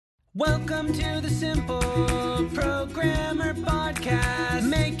Welcome to the Simple Programmer Podcast,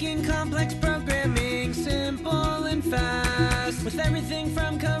 making complex programming simple and fast, with everything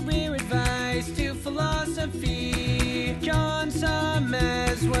from career advice to philosophy. John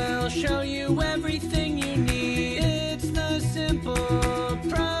Summers will show you everything you need. It's the Simple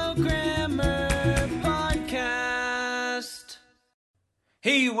Programmer Podcast.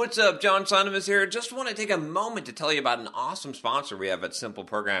 Hey, what's up? John Sonnemus here. Just want to take a moment to tell you about an awesome sponsor we have at Simple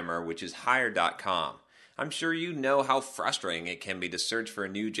Programmer, which is Hired.com. I'm sure you know how frustrating it can be to search for a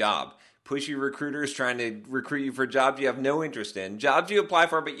new job. Pushy recruiters trying to recruit you for jobs you have no interest in, jobs you apply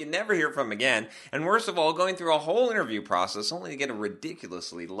for but you never hear from again, and worst of all, going through a whole interview process only to get a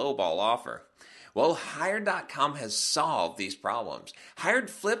ridiculously lowball offer. Well, Hired.com has solved these problems. Hired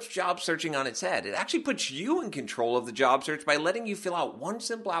flips job searching on its head. It actually puts you in control of the job search by letting you fill out one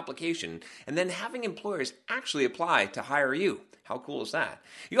simple application and then having employers actually apply to hire you. How cool is that?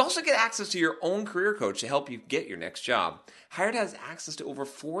 You also get access to your own career coach to help you get your next job. Hired has access to over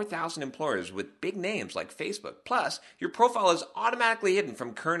 4,000 employers with big names like Facebook. Plus, your profile is automatically hidden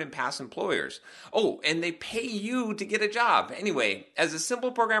from current and past employers. Oh, and they pay you to get a job. Anyway, as a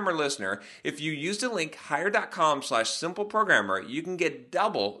Simple Programmer listener, if you use the link hired.com/simpleprogrammer, you can get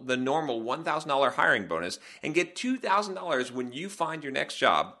double the normal $1,000 hiring bonus and get $2,000 when you find your next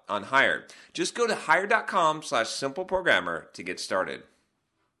job on Hired. Just go to hired.com/simpleprogrammer to get started.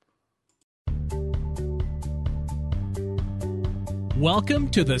 Welcome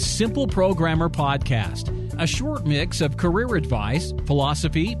to the Simple Programmer Podcast, a short mix of career advice,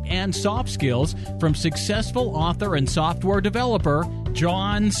 philosophy, and soft skills from successful author and software developer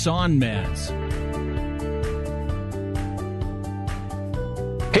John Sonmez.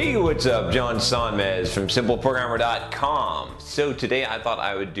 Hey, what's up? John Sonmez from SimpleProgrammer.com. So today I thought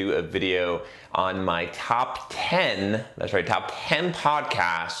I would do a video on my top 10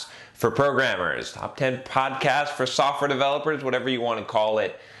 podcasts for programmers, top 10 podcasts for software developers, whatever you want to call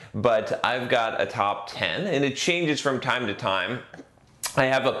it. But I've got a top 10, and it changes from time to time. I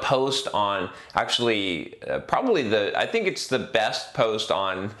have a post on I think it's the best post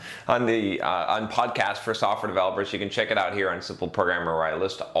on podcasts for software developers. You can check it out here on Simple Programmer, where I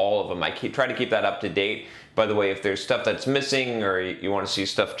list all of them. I try to keep that up to date. By the way, if there's stuff that's missing or you want to see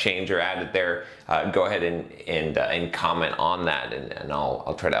stuff change or added there, go ahead and comment on that, and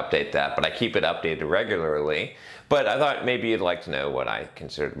I'll try to update that. But I keep it updated regularly. But I thought maybe you'd like to know what I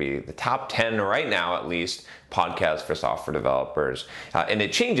consider to be the top 10 right now, at least, podcasts for software developers. And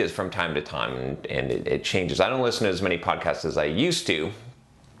it changes from time to time, and it changes. I don't listen to as many podcasts as I used to,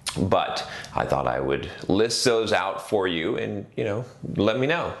 but I thought I would list those out for you and, let me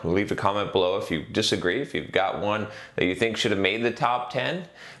know. Leave a comment below if you disagree, if you've got one that you think should have made the top 10.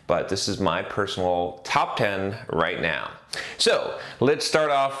 But this is my personal top 10 right now. So let's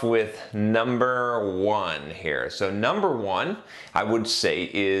start off with number 1 here. So number 1, I would say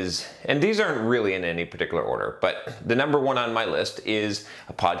is, and these aren't really in any particular order, but the number 1 on my list is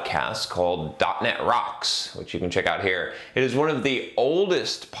a podcast called .NET Rocks, which you can check out here. It is one of the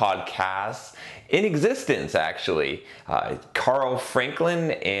oldest podcasts in existence, actually. Carl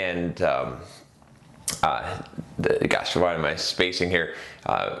Franklin and why am I spacing here?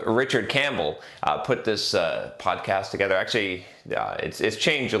 Richard Campbell put this podcast together. Actually, it's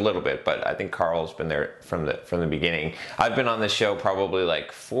changed a little bit, but I think Carl's been there from the beginning. I've been on this show probably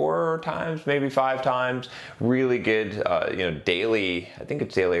like 4 times, maybe 5 times. Really good, daily. I think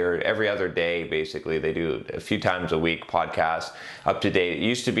it's daily or every other day. Basically, they do a few times a week podcast, up to date. It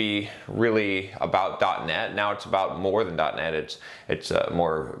used to be really about .NET. Now it's about more than .NET. It's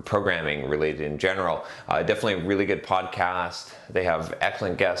more programming related in general. Definitely a really good podcast. They have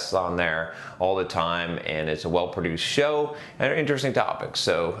excellent guests on there all the time, and it's a well-produced show and interesting topics.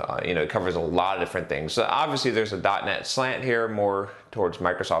 So, it covers a lot of different things. So obviously, there's a .NET slant here, more towards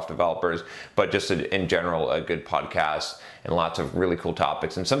Microsoft developers, but just in general, a good podcast and lots of really cool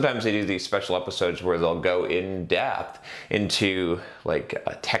topics. And sometimes they do these special episodes where they'll go in depth into like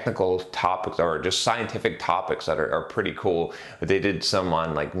technical topics or just scientific topics that are pretty cool. They did some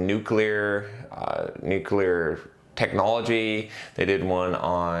on like nuclear technology. They did one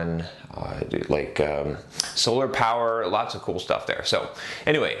on solar power, lots of cool stuff there. So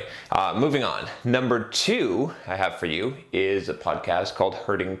anyway, moving on. Number 2 I have for you is a podcast called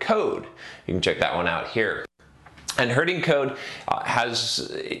Herding Code. You can check that one out here. And Herding Code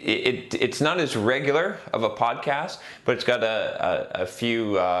it's not as regular of a podcast, but it's got a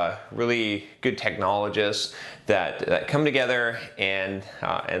few really good technologists that come together and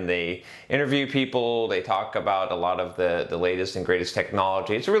they interview people. They talk about a lot of the latest and greatest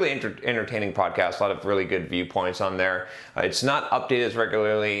technology. It's a really entertaining podcast. A lot of really good viewpoints on there. It's not updated as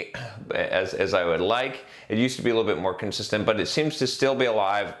regularly as I would like. It used to be a little bit more consistent, but it seems to still be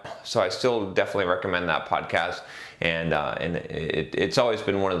alive. So I still definitely recommend that podcast. And it's always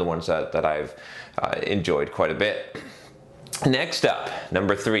been one of the ones that I've enjoyed quite a bit. Next up,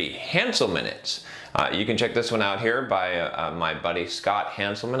 number 3, Hansel Minutes. You can check this one out here by my buddy Scott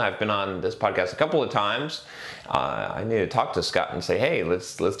Hanselman. I've been on this podcast a couple of times. I need to talk to Scott and say, hey,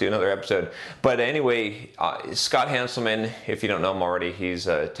 let's do another episode. But anyway, Scott Hanselman, if you don't know him already, he's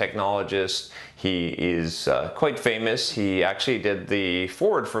a technologist. He is quite famous. He actually did the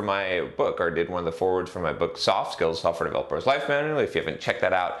foreword for my book, or did one of the forewords for my book, Soft Skills, Software Developer's Life Manual. If you haven't checked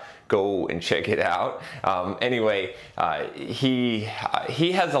that out, go and check it out. Anyway, he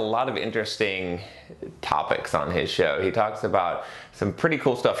has a lot of interesting topics on his show. He talks about some pretty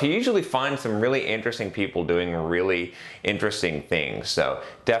cool stuff. He usually finds some really interesting people doing really interesting things. So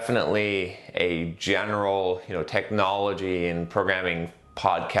definitely a general, technology and programming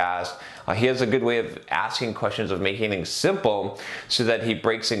podcast. He has a good way of asking questions, of making things simple, so that he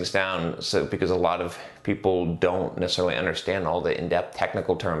breaks things down. So because a lot of people don't necessarily understand all the in-depth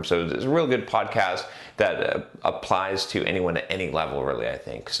technical terms. So it's a real good podcast that applies to anyone at any level, really, I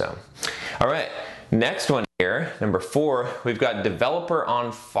think. So, all right. Next one here, number 4, we've got Developer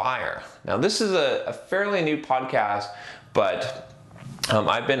on Fire. Now, this is a fairly new podcast, but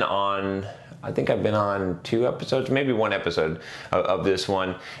I've been on 2 episodes, maybe 1 episode of this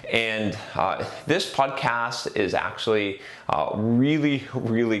one. And this podcast is actually really,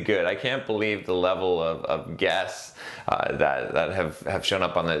 really good. I can't believe the level of guests that have shown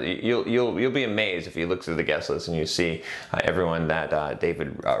up on the. You'll be amazed if you look through the guest list and you see everyone that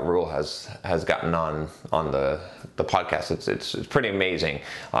David Rule has gotten on the podcast. It's pretty amazing.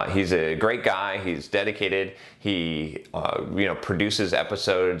 He's a great guy. He's dedicated. He produces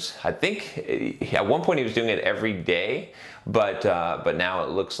episodes. I think at one point he was doing it every day, but now it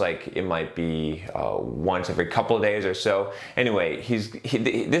looks like it might be once every couple of days or so. Anyway,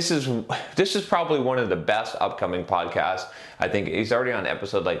 this is probably one of the best upcoming podcasts. I think he's already on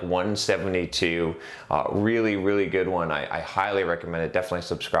episode like 172. Really, really good one. I highly recommend it. Definitely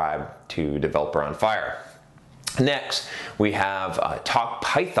subscribe to Developer on Fire. Next, we have Talk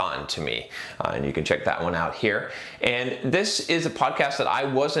Python to Me, and you can check that one out here. And this is a podcast that I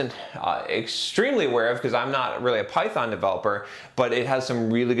wasn't extremely aware of because I'm not really a Python developer, but it has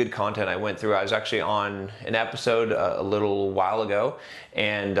some really good content. I was actually on an episode a little while ago,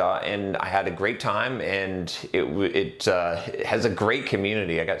 and I had a great time, and it has a great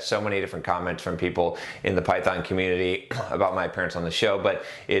community. I got so many different comments from people in the Python community about my appearance on the show, but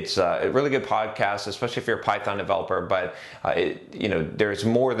it's a really good podcast, especially if you're a Python developer, but there's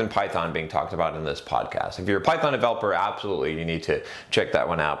more than Python being talked about in this podcast. If you're a Python developer, absolutely you need to check that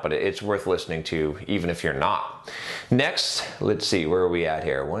one out, but it's worth listening to even if you're not. Next, let's see, where are we at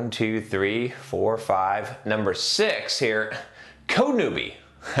here? 1, 2, 3, 4, 5. Number 6 here, Code Newbie.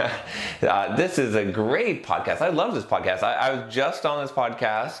 This is a great podcast. I love this podcast. I was just on this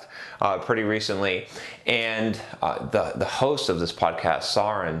podcast pretty recently, and the host of this podcast,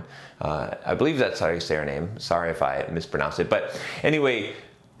 Saren, I believe that's how you say her name. Sorry if I mispronounced it. But anyway,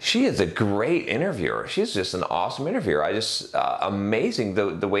 she is a great interviewer. She's just an awesome interviewer. Amazing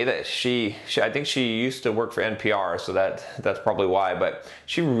the way that she I think she used to work for NPR, so that's probably why, but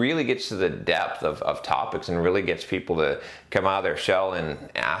she really gets to the depth of topics and really gets people to come out of their shell and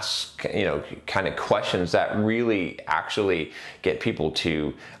ask, kind of questions that really actually get people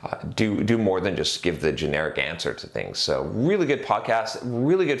to do more than just give the generic answer to things. So really good podcast,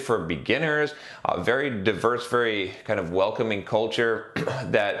 really good for beginners, very diverse, very kind of welcoming culture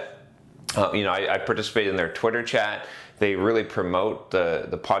that I participate in their Twitter chat. They really promote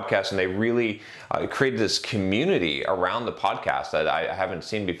the podcast, and they really created this community around the podcast that I haven't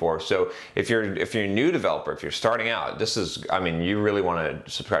seen before. So if you're a new developer, if you're starting out, you really want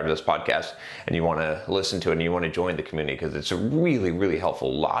to subscribe to this podcast, and you want to listen to it, and you want to join the community because it's really, really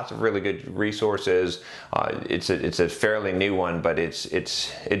helpful. Lots of really good resources. It's a fairly new one, but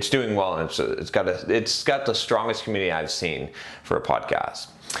it's doing well, and it's got the strongest community I've seen for a podcast.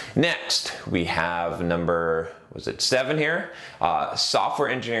 Next, we have number 7 here, Software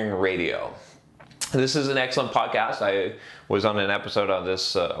Engineering Radio. This is an excellent podcast. I was on an episode of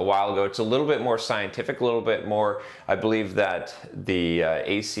this a while ago. It's a little bit more scientific, a little bit more, I believe that the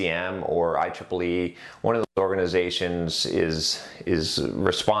ACM or IEEE, one of those organizations is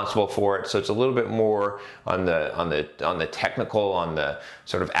responsible for it. So it's a little bit more on the technical, on the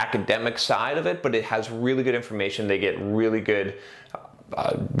sort of academic side of it, but it has really good information. They get really good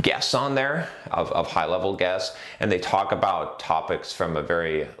guests on there of high-level guests, and they talk about topics from a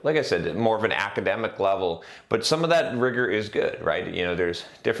very, like I said, more of an academic level, but some of that rigor is good, right? You know, there's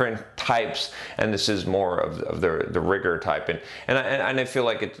different types, and this is more of the rigor type, and I feel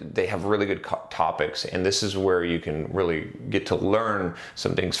like they have really good topics, and this is where you can really get to learn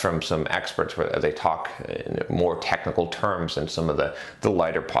some things from some experts where they talk in more technical terms than some of the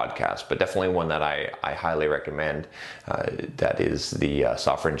lighter podcasts, but definitely one that I highly recommend. That is the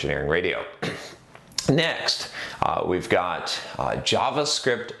Software Engineering Radio. Next, we've got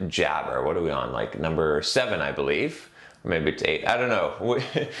JavaScript Jabber. What are we on? Like number 7, I believe. Or maybe it's 8. I don't know.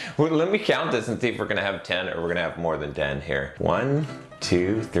 Let me count this and see if we're going to have 10 or we're going to have more than 10 here. 1,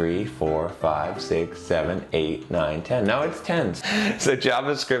 2, 3, 4, 5, 6, 7, 8, 9, 10. No, it's 10. So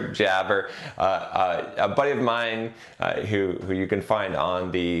JavaScript Jabber, a buddy of mine who you can find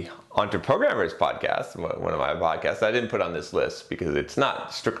on the Onto Programmers podcast, one of my podcasts. I didn't put on this list because it's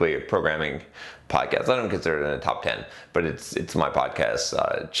not strictly a programming podcast. I don't consider it in the top 10, but it's my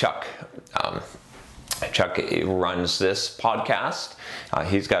podcast. Chuck runs this podcast.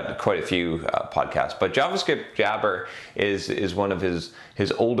 He's got quite a few podcasts, but JavaScript Jabber is one of his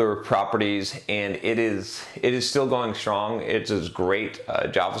older properties, and it is still going strong. It's a great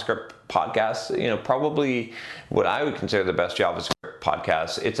JavaScript podcast. You know, probably what I would consider the best JavaScript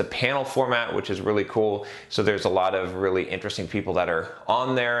podcast. It's a panel format, which is really cool. So there's a lot of really interesting people that are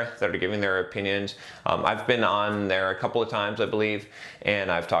on there that are giving their opinions. I've been on there a couple of times, I believe,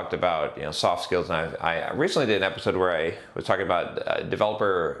 and I've talked about soft skills. And I recently did an episode where I was talking about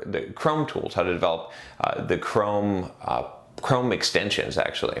the Chrome tools, how to develop the Chrome extensions,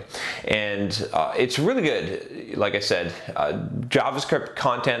 actually, and it's really good. Like I said, JavaScript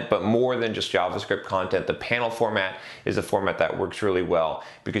content, but more than just JavaScript content. The panel format is a format that works really well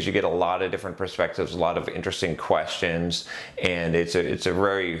because you get a lot of different perspectives, a lot of interesting questions, and it's a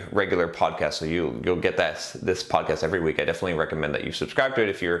very regular podcast. So you'll get this podcast every week. I definitely recommend that you subscribe to it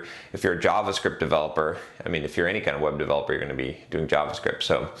if you're a JavaScript developer. I mean, if you're any kind of web developer, you're going to be doing JavaScript.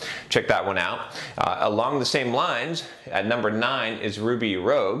 So check that one out. Along the same lines, at number 9 is Ruby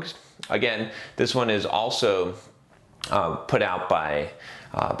Rogues. Again, this one is also put out by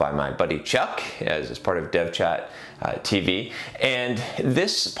my buddy Chuck as part of DevChat TV, and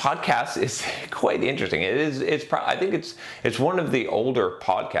this podcast is quite interesting. I think it's one of the older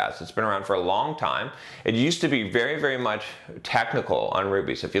podcasts. It's been around for a long time. It used to be very, very much technical on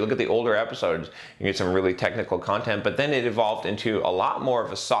Ruby. So if you look at the older episodes, you get some really technical content, but then it evolved into a lot more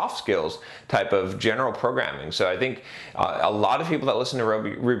of a soft skills type of general programming. So I think a lot of people that listen to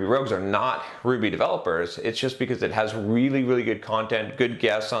Ruby Rogues are not Ruby developers. It's just because it has really, really good content, good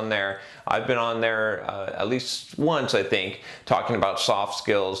guests on there. I've been on there at least once, I think, talking about soft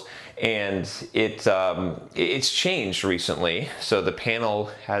skills, and it's changed recently. So the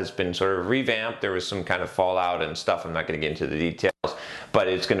panel has been sort of revamped. There was some kind of fallout and stuff. I'm not going to get into the details, but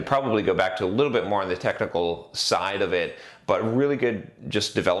it's going to probably go back to a little bit more on the technical side of it, but really good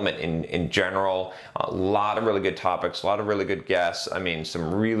just development in general. A lot of really good topics, a lot of really good guests. I mean,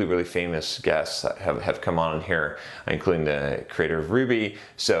 some really, really famous guests have come on here, including the creator of Ruby.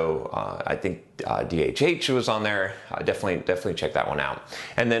 So I think DHH was on there. Definitely check that one out.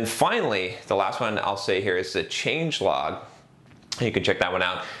 And then finally, the last one I'll say here is the Changelog. You can check that one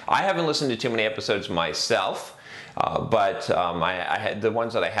out. I haven't listened to too many episodes myself. But I had the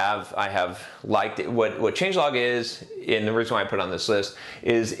ones that I have liked. What Changelog is, and the reason why I put it on this list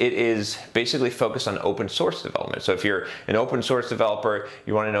is it is basically focused on open source development. So if you're an open source developer,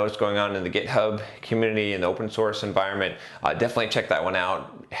 you want to know what's going on in the GitHub community and the open source environment, definitely check that one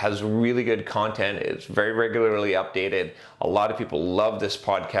out. It has really good content. It's very regularly updated. A lot of people love this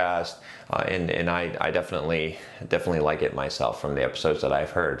podcast, and I definitely like it myself from the episodes that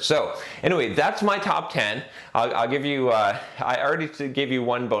I've heard. So anyway, that's my top 10. I'll give you, I already gave you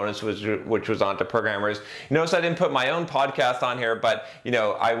one bonus, which was Onto Programmers. You notice I didn't put my own podcast on here, but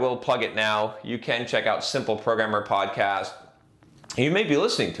I will plug it now. You can check out Simple Programmer Podcast. You may be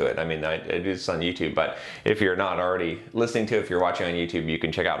listening to it. I mean, I do this on YouTube, but if you're not already listening to it, if you're watching on YouTube, you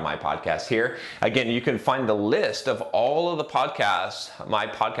can check out my podcast here. Again, you can find the list of all of the podcasts, my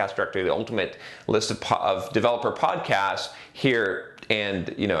podcast directory, the ultimate list of developer podcasts here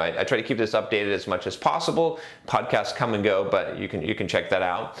And I try to keep this updated as much as possible. Podcasts come and go, but you can check that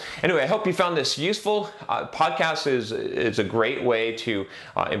out. Anyway, I hope you found this useful. Podcast is a great way to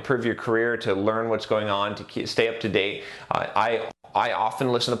improve your career, to learn what's going on, to stay up to date. I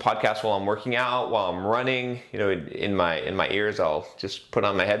often listen to podcasts while I'm working out, while I'm running. In my ears, I'll just put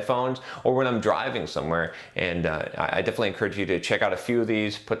on my headphones, or when I'm driving somewhere. And I definitely encourage you to check out a few of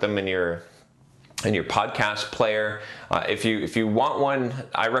these, put them in your podcast player. If you want one,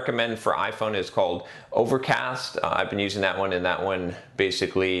 I recommend for iPhone is called Overcast. I've been using that one, and that one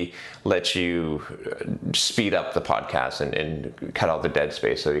basically lets you speed up the podcast and cut out the dead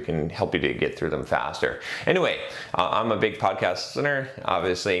space, so it can help you to get through them faster. Anyway, I'm a big podcast listener,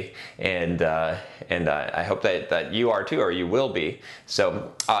 obviously, and I hope that you are too, or you will be.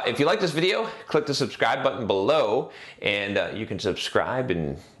 So if you like this video, click the subscribe button below, and you can subscribe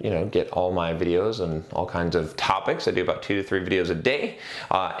and get all my videos on all kinds of topics. I do about 2 to 3 videos a day.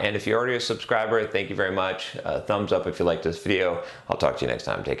 And if you're already a subscriber, thank you very much. Thumbs up if you like this video. I'll talk to you next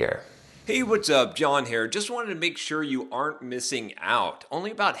time. Take care. Hey, what's up? John here. Just wanted to make sure you aren't missing out. Only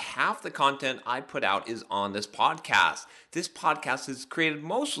about half the content I put out is on this podcast. This podcast is created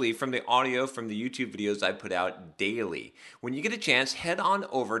mostly from the audio from the YouTube videos I put out daily. When you get a chance, head on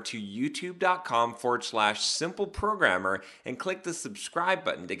over to youtube.com/simpleprogrammer and click the subscribe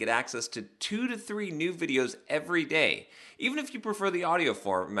button to get access to 2 to 3 new videos every day. Even if you prefer the audio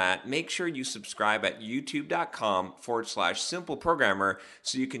format, make sure you subscribe at youtube.com/simpleprogrammer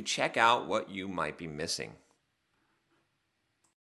so you can check out what you might be missing.